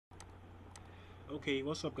Okay,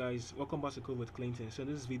 what's up guys? Welcome back to Code with Clinton. So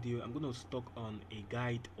in this video, I'm going to talk on a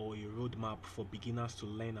guide or a roadmap for beginners to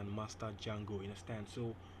learn and master Django, you understand?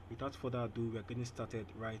 So without further ado, we're getting started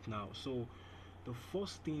right now. So the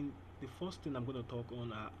first thing I'm going to talk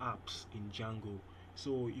on are apps in Django.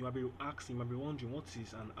 So you might be asking, you might be wondering, what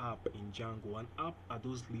is an app in Django? An app are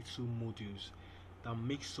those little modules that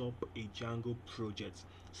makes up a Django project.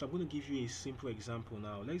 So I'm going to give you a simple example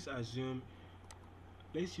now.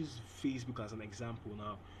 Let's use Facebook as an example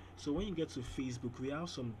now. So when you get to Facebook, we have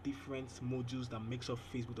some different modules that makes up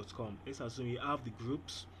facebook.com. Let's assume you have the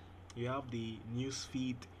groups, you have the news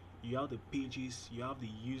feed, you have the pages, you have the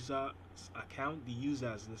user's account, the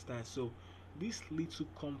users, understand? So these little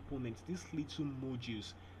components, these little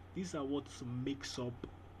modules, these are what makes up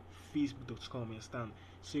facebook.com, understand?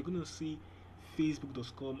 So you're gonna see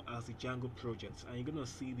facebook.com as the Django project, and you're gonna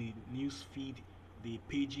see the news feed, the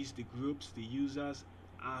pages, the groups, the users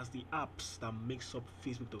as the apps that makes up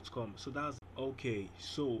facebook.com. So that's okay.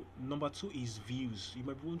 So number two is views. You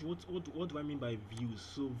might be wondering, what do I mean by views?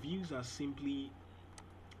 So views are simply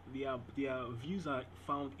their views are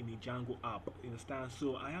found in a Django app, you understand?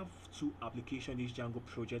 So I have two applications, this Django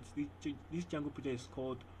project. This Django project is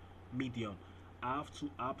called Medium. I have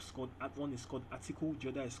two apps called, one is called article, the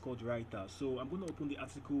other is called writer. So I'm going to open the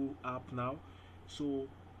article app now. So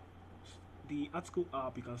the article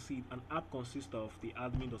app, you can see an app consists of the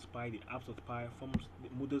admin.py, the apps.py, forms, the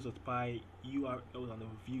models.py, URLs, and the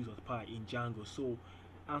views.py in Django. So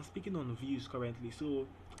I'm speaking on views currently. So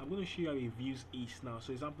I'm going to show you how a views is now.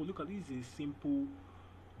 So example, look at this is a simple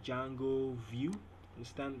Django view.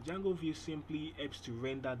 Understand? Django view simply helps to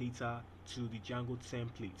render data to the Django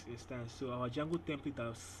template. Understand? So our Django template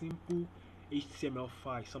are simple HTML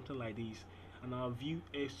file, something like this, and our view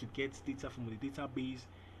helps to get data from the database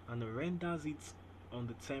and renders it on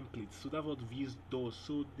the template. So that's what views does.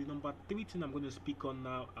 So the number three thing I'm going to speak on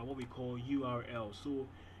now are what we call URLs. So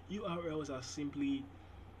URLs are simply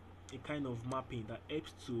a kind of mapping that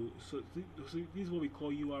helps to, so this is what we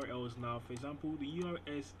call URLs now. For example, the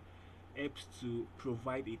URLs helps to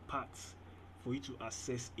provide a path for you to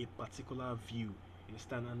access a particular view, you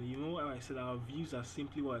understand? And you know how I said our views are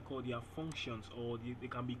simply what I call their functions, or they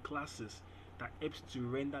can be classes that helps to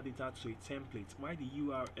render data to a template, while the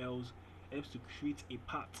URLs helps to create a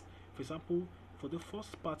path. For example, for the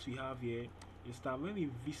first part we have here is that when we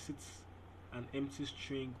visit an empty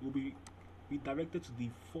string, will be redirected to the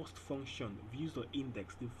first function,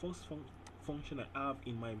 views.index, the first function I have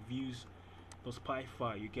in my views.py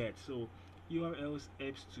file, you get. So URLs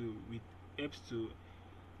helps to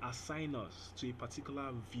assign us to a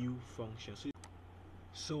particular view function.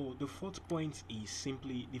 So the fourth point is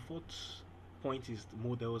the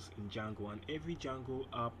models in Django, and every Django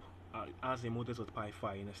app has a models.py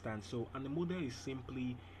file, you understand? So, and the model is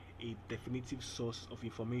simply a definitive source of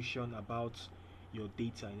information about your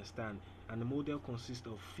data, you understand? And the model consists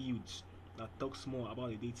of fields that talks more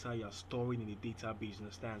about the data you are storing in the database, you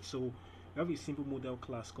understand? So we have a simple model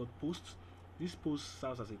class called post. This post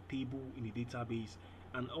serves as a table in the database,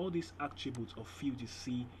 and all these attributes of fields you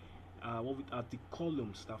see are the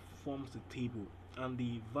columns that forms the table, and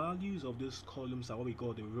the values of these columns are what we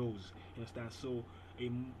call the rows, you understand? So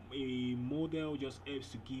a model just helps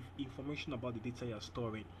to give information about the data you're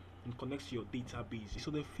storing and connects to your database.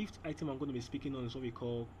 So the fifth item I'm going to be speaking on is what we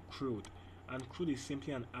call CRUD. And CRUD is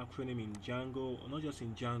simply an acronym in Django, or not just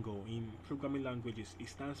in Django, in programming languages. It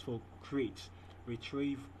stands for create,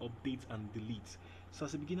 retrieve, update, and delete. So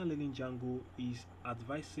as a beginner learning Django, is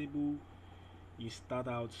advisable you start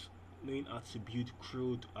out knowing how to build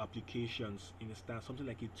CRUD applications. In understand, something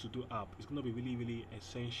like a to-do app. It's going to be really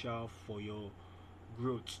essential for your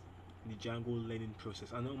growth in the Django learning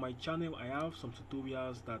process. And on my channel I have some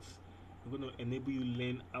tutorials that are going to enable you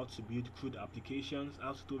learn how to build CRUD applications,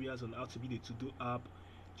 how tutorials on how to build a to-do app.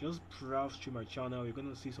 Just browse through my channel. You're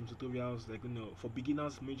going to see some tutorials that are going to, for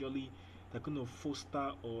beginners majorly, they're going to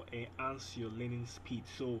foster or enhance your learning speed.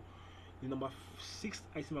 So the number sixth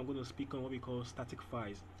item I'm going to speak on what we call static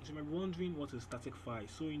files. So you might be wondering what is static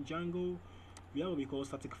files. So in Django, we have what we call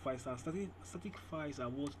static files. And static files are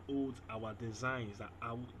what holds our designs.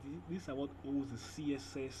 These are what holds the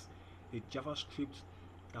CSS, the JavaScript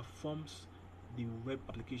that forms the web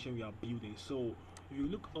application we are building. So if you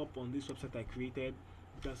look up on this website I created,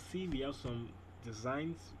 you can see we have some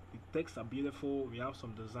designs. The texts are beautiful. We have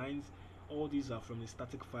some designs. All these are from the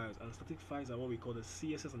static files, and static files are what we call the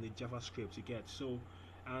CSS and the JavaScript, you get. So,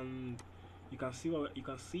 and you can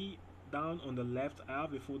see down on the left I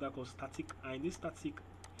have a folder called static, and in this static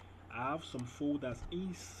I have some folders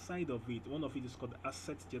inside of it. One of it is called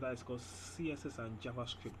assets, the other is called CSS and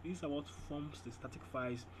JavaScript. These are what forms the static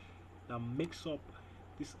files that makes up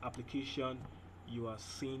this application you are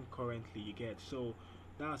seeing currently. You get, so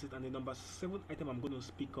that's it. And the number 7 item I'm going to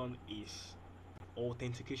speak on is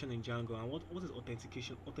authentication in Django. And what is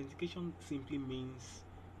authentication? Authentication simply means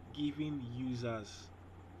giving users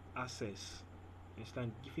access. You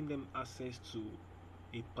understand? Giving them access to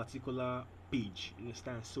a particular page. You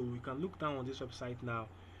understand? So we can look down on this website now.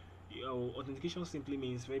 Authentication simply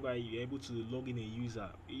means whereby you're able to log in a user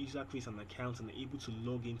creates an account and able to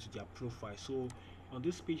log into their profile. So on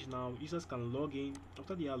this page now, users can log in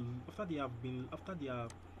after they have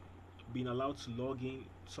been allowed to log in.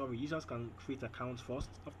 Sorry, users can create accounts first.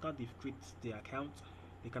 After they've created their account,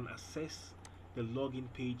 they can access the login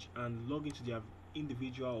page and log into their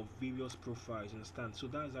individual or various profiles. Understand? So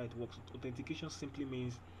that's how it works. Authentication simply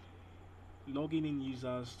means logging in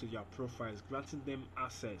users to their profiles, granting them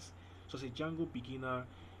access. So as a Django beginner,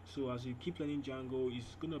 so as you keep learning Django,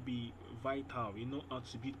 it's gonna be vital. You know how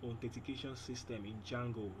to build authentication system in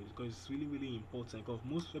Django because it's really important. Because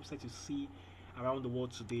most websites you see around the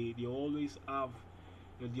world today, they always have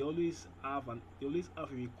they always have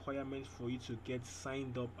a requirement for you to get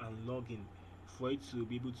signed up and log in for you to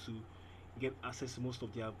be able to get access to most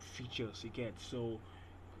of their features you get. So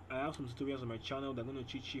I have some tutorials on my channel that are going to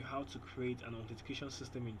teach you how to create an authentication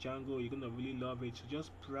system in Django. You're going to really love it. So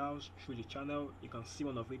just browse through the channel. You can see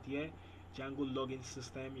one of it here, Django login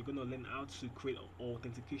system. You're going to learn how to create an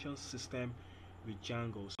authentication system with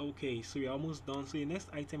Django. Okay, so we're almost done. So the next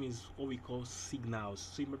item is what we call signals.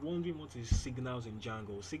 So you might be wondering what is signals in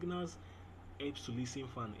Django. Signals helps to listen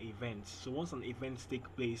for an event. So once an event takes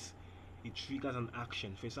place, it triggers an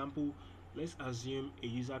action. For example, let's assume a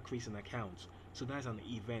user creates an account. So that's an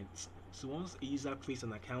event. So once a user creates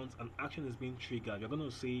an account, an action is being triggered. You're going to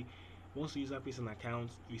say, once a user creates an account,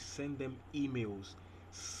 we send them emails.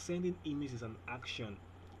 Sending emails is an action.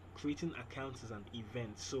 Creating accounts is an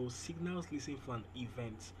event. So signals listen for an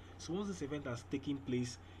event. So once this event has taken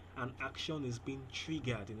place, an action is being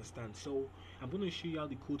triggered. Understand? So I'm going to show you how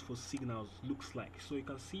the code for signals looks like. So you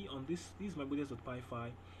can see on this is my models.py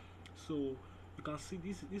file. So you can see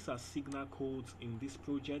these are signal codes in this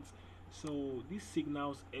project. So these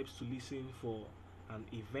signals helps to listen for an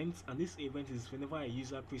event, and this event is whenever a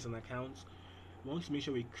user creates an account, we want to make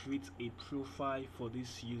sure we create a profile for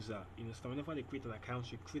this user. You understand? Whenever they create an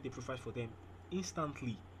account, you create a profile for them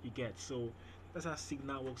instantly. You get, so that's how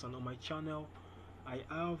signal works. And on my channel, I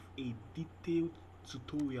have a detailed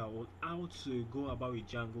tutorial on how to go about with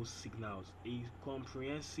Django signals. A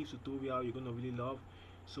comprehensive tutorial you're gonna really love.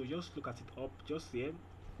 So just look at it up just here.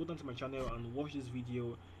 Go down to my channel and watch this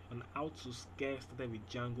video on how to get started with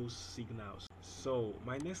Django signals. So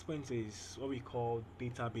my next point is what we call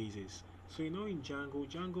databases. So you know in Django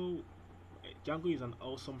is an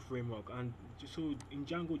awesome framework, and so in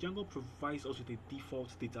Django provides us with a default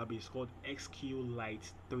database called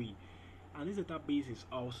SQLite 3, and this database is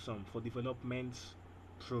awesome for development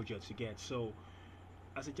projects you get. So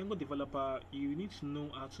as a Django developer, you need to know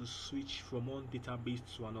how to switch from one database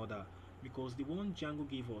to another, because the one Django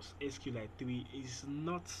gave us, SQLite 3, is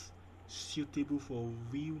not suitable for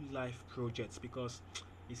real life projects because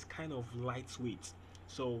it's kind of lightweight.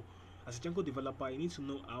 So as a Django developer, you need to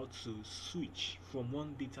know how to switch from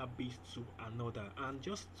one database to another. And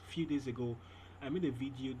just a few days ago, I made a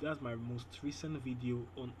video, that's my most recent video,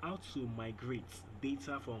 on how to migrate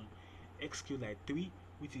data from SQLite 3,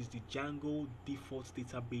 which is the Django default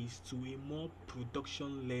database, to a more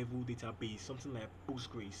production level database, something like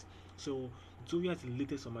Postgres. So the tutorial is the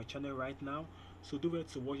latest on my channel right now. So don't forget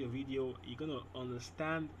to watch the video. You're gonna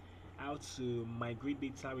understand how to migrate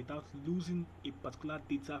data without losing a particular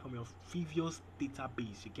data from your previous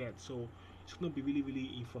database you get. So it's gonna be really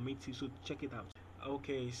informative, so check it out.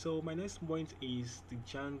 Okay, so my next point is the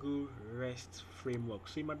Django REST framework.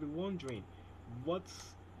 So you might be wondering, what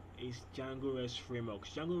is Django REST framework?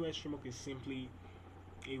 Django REST framework is simply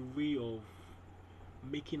a way of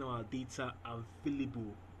making our data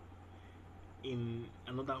available in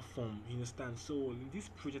another form. You understand? So in this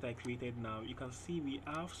project I created now, you can see we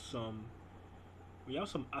have some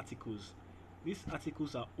articles. These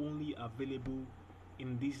articles are only available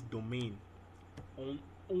in this domain, on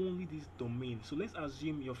only this domain. So let's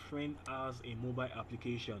assume your friend has a mobile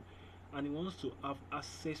application and he wants to have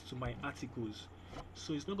access to my articles.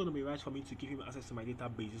 So it's not going to be right for me to give him access to my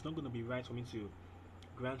database. It's not going to be right for me to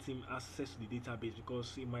grant him access to the database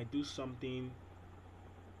because he might do something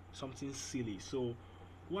silly. So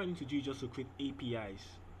what I need to do is just to create APIs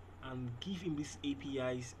and give him this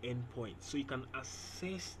API's endpoint so you can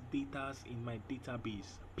access data in my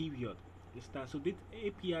database, period. Understand? So the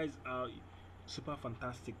APIs are super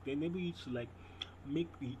fantastic. They enable you to like make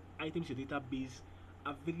the items in your database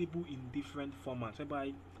available in different formats,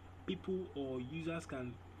 whereby people or users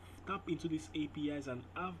can tap into these APIs and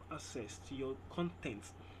have access to your content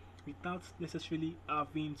without necessarily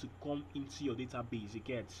having to come into your database. You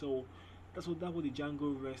get? So that's what the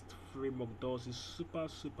Django REST framework does. Is super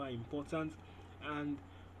important, and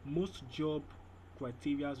most job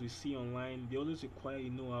criteria we see online, they always require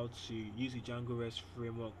you know how to use the Django REST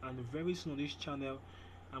framework. And very soon on this channel,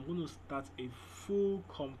 I'm going to start a full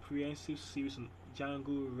comprehensive series on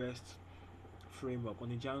Django REST framework, on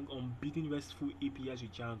the Django, on building RESTful APIs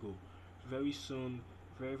with Django. Very soon,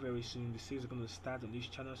 very soon, the series is going to start on this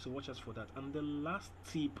channel. So watch us for that. And the last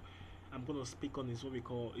tip I'm going to speak on is what we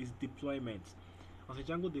call is deployment. As a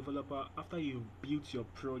Django developer, after you've built your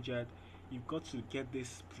project, you've got to get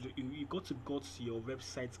this. You got to go to your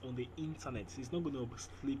website on the internet. It's not going to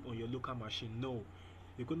sleep on your local machine. No,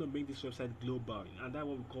 you're going to make this website global, and that's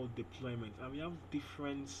what we call deployment. And we have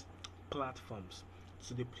different platforms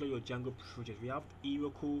to deploy your Django project. We have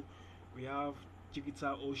Heroku, we have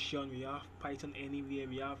Digital Ocean, we have Python Anywhere,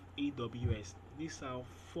 we have AWS. These are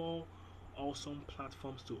four awesome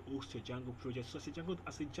platforms to host your Django project. So as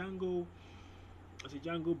a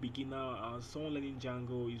Django beginner, as someone learning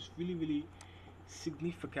Django, is really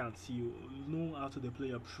significant. You know how to deploy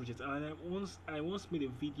your project. And I once made a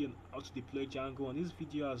video on how to deploy Django, and this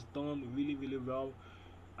video has done really well.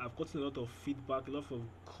 I've gotten a lot of feedback, a lot of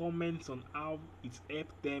comments on how it's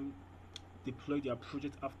helped them deploy their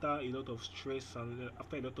project after a lot of stress and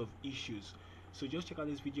after a lot of issues. So just check out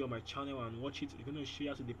this video on my channel and watch it. It's going to show you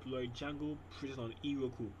how to deploy Django project on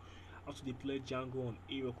Heroku. How to deploy Django on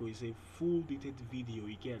Heroku is a full detailed video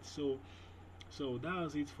you get. So that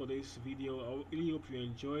was it for this video. I really hope you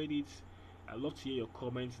enjoyed it. I'd love to hear your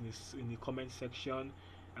comments in the comment section,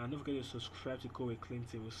 and don't forget to subscribe to Go with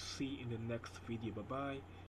Clinton. We'll see you in the next video. Bye bye.